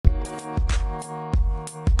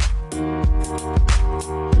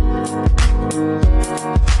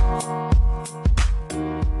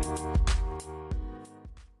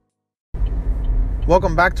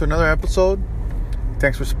Welcome back to another episode.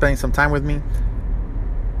 Thanks for spending some time with me.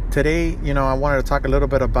 Today, I wanted to talk a little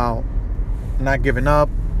bit about not giving up,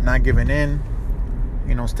 not giving in,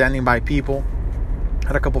 standing by people. I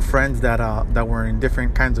had a couple friends that were in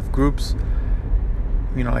different kinds of groups,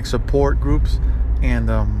 like support groups, and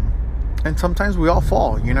sometimes we all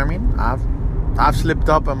fall. You know what I mean? I've slipped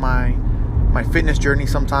up on my fitness journey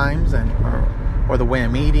sometimes, or the way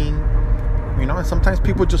I'm eating, and sometimes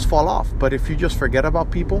people just fall off. But if you just forget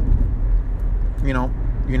about people, you're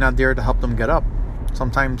not there to help them get up.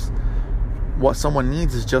 Sometimes what someone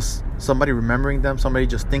needs is just somebody remembering them, somebody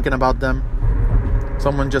just thinking about them,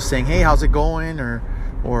 someone just saying, hey, how's it going?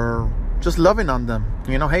 Or just loving on them.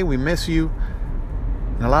 Hey, we miss you.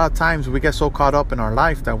 And a lot of times we get so caught up in our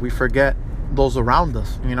life that we forget those around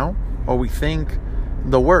us, or we think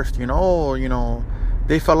the worst,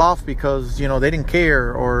 they fell off because, they didn't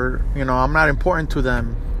care, or, I'm not important to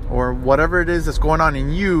them, or whatever it is that's going on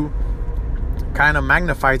in you kind of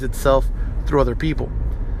magnifies itself through other people,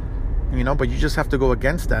 but you just have to go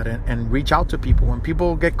against that and reach out to people. When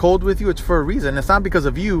people get cold with you, it's for a reason. It's not because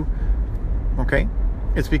of you, okay?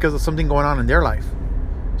 It's because of something going on in their life.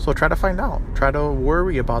 So try to find out, try to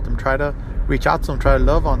worry about them, try to reach out to them, try to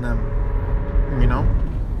love on them,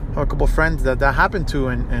 I have a couple of friends that happened to,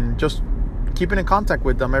 and just keeping in contact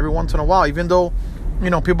with them every once in a while, even though,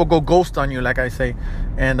 people go ghost on you, like I say,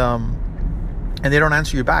 and they don't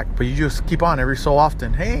answer you back, but you just keep on every so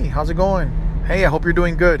often. Hey, how's it going? Hey, I hope you're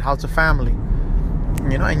doing good. How's the family?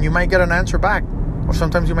 And you might get an answer back, or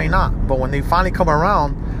sometimes you may not. But when they finally come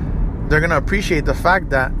around, they're going to appreciate the fact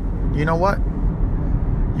that, you know what?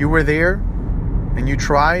 You were there, and you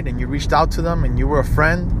tried, and you reached out to them, and you were a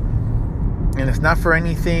friend. And it's not for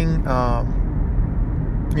anything,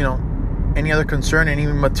 any other concern, any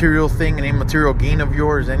material thing, any material gain of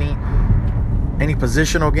yours, any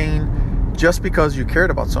positional gain, just because you cared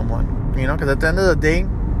about someone, because at the end of the day,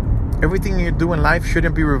 everything you do in life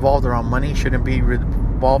shouldn't be revolved around money, shouldn't be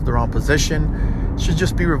revolved around position, it should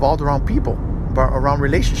just be revolved around people, around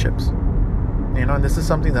relationships, and this is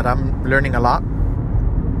something that I'm learning a lot,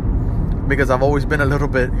 because I've always been a little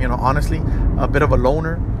bit, honestly, a bit of a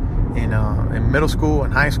loner in middle school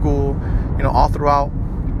and high school, all throughout,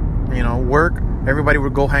 work. Everybody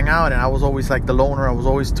would go hang out, and I was always like the loner. I was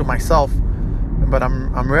always to myself. But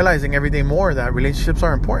I'm realizing every day more that relationships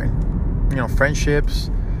are important. Friendships,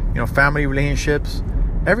 family relationships,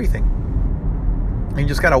 everything. And you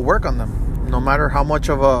just gotta work on them. No matter how much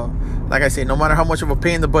of a, like I say, no matter how much of a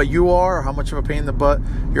pain in the butt you are, or how much of a pain in the butt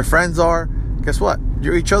your friends are, guess what?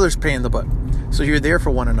 You're each other's pain in the butt. So you're there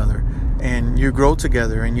for one another, and you grow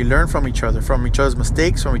together, and you learn from each other's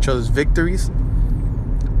mistakes, from each other's victories.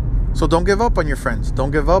 So don't give up on your friends.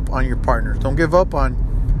 Don't give up on your partners. Don't give up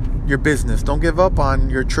on your business. Don't give up on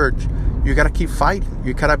your church. You got to keep fighting.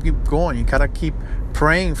 You got to keep going. You got to keep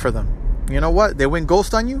praying for them. You know what? They went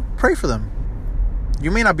ghost on you. Pray for them.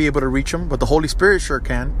 You may not be able to reach them, but the Holy Spirit sure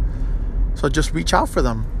can. So just reach out for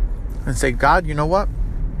them and say, God, you know what?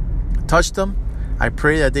 Touch them. I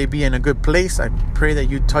pray that they be in a good place. I pray that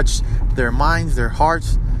you touch their minds, their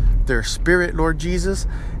hearts, their spirit, Lord Jesus,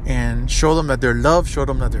 and show them that they're loved, show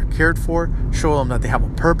them that they're cared for, show them that they have a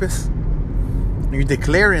purpose. You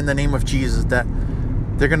declare in the name of Jesus that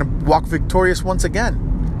they're going to walk victorious once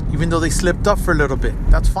again, even though they slipped up for a little bit.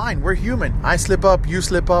 That's fine. We're human. I slip up, you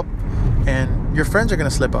slip up, and your friends are going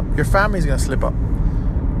to slip up. Your family's going to slip up.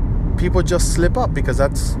 People just slip up because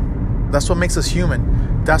that's what makes us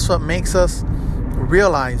human. That's what makes us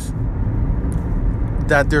realize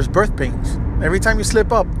that there's birth pains. Every time you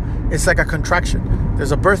slip up, it's like a contraction.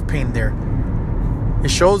 There's a birth pain there. It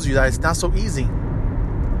shows you that it's not so easy.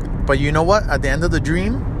 But you know what? At the end of the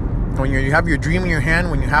dream, when you have your dream in your hand,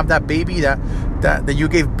 when you have that baby that you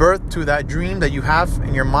gave birth to, that dream that you have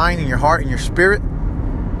in your mind, in your heart, in your spirit,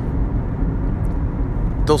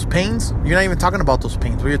 those pains, you're not even talking about those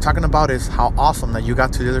pains. What you're talking about is how awesome that you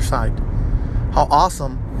got to the other side. How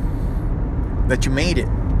awesome that you made it.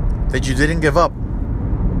 That you didn't give up.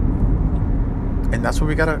 And that's what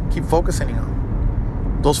we got to keep focusing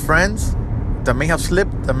on. Those friends that may have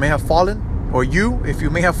slipped, that may have fallen, or you, if you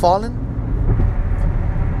may have fallen,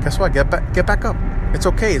 guess what? Get back up. It's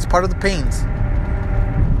okay. It's part of the pains.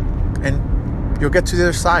 And you'll get to the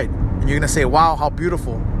other side. And you're going to say, wow, how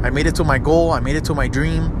beautiful. I made it to my goal. I made it to my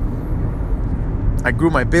dream. I grew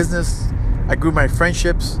my business. I grew my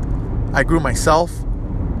friendships. I grew myself.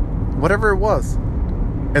 Whatever it was,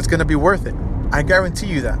 it's going to be worth it. I guarantee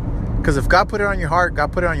you that. Because if God put it on your heart,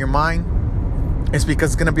 God put it on your mind, it's because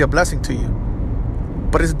it's going to be a blessing to you.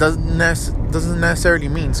 But it doesn't necessarily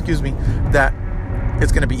mean, that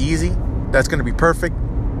it's going to be easy, that it's going to be perfect.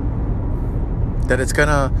 that it's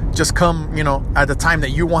gonna just come, at the time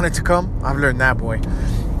that you want it to come. I've learned that, boy.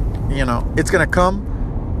 It's gonna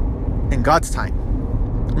come in God's time.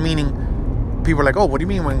 Meaning, people are like, oh, what do you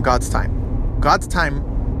mean when God's time? God's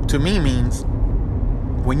time to me means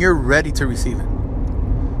when you're ready to receive it.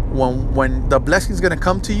 When the blessing is gonna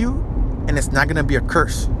come to you, and it's not gonna be a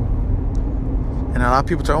curse. And a lot of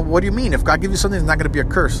people say, oh, what do you mean? If God gives you something, it's not gonna be a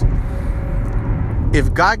curse.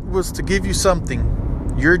 If God was to give you something,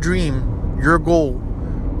 your dream, your goal,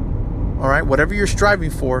 all right, whatever you're striving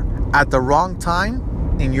for, at the wrong time,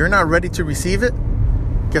 and you're not ready to receive it,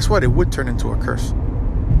 guess what? It would turn into a curse.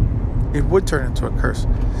 It would turn into a curse.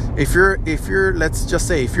 If you're, let's just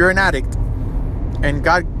say, if you're an addict and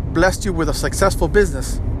God blessed you with a successful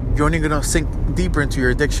business, you're only going to sink deeper into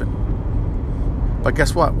your addiction. But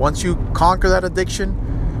guess what? Once you conquer that addiction,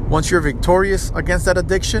 once you're victorious against that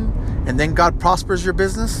addiction, and then God prospers your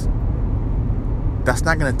business, that's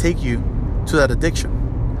not going to take you to that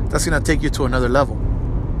addiction. That's going to take you to another level.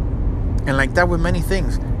 And like that with many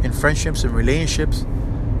things, in friendships and relationships.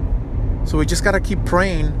 So we just got to keep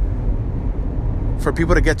praying for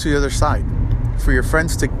people to get to the other side, for your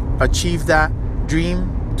friends to achieve that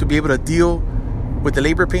dream, to be able to deal with the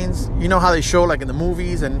labor pains. You know how they show, like in the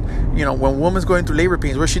movies, and when a woman's going through labor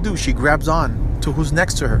pains, what does she do? She grabs on to who's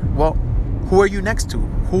next to her. Well, who are you next to?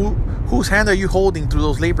 Whose hand are you holding through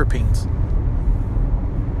those labor pains?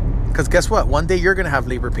 Because guess what? One day you're going to have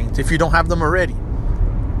labor pains if you don't have them already.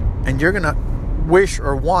 And you're going to wish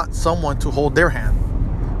or want someone to hold their hand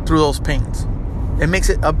through those pains. It makes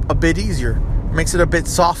it a bit easier. It makes it a bit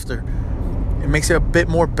softer. It makes it a bit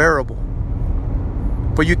more bearable.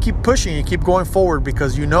 But you keep pushing, you keep going forward,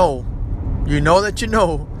 because you know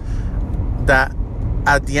that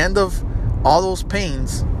at the end of all those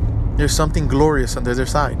pains, there's something glorious on the other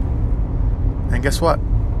side. And guess what?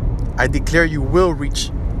 I declare you will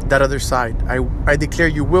reach that other side. I declare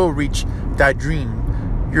you will reach that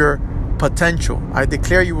dream, your potential. I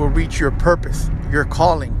declare you will reach your purpose, your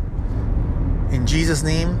calling. In Jesus'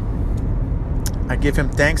 name, I give him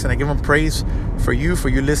thanks and I give him praise for you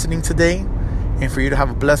listening today, and for you to have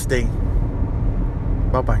a blessed day.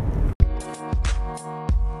 Bye-bye.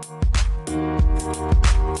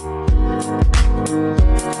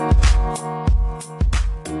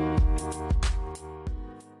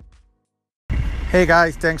 Hey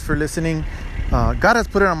guys, thanks for listening. God has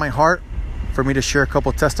put it on my heart for me to share a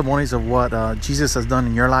couple testimonies of what Jesus has done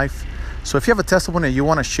in your life. So if you have a testimony that you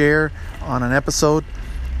want to share on an episode,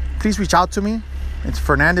 please reach out to me. It's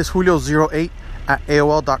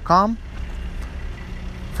FernandezJulio08@AOL.com.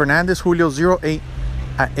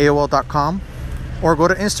 FernandezJulio08@AOL.com. Or go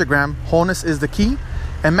to Instagram, Wholeness is the Key,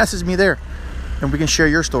 and message me there, and we can share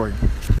your story.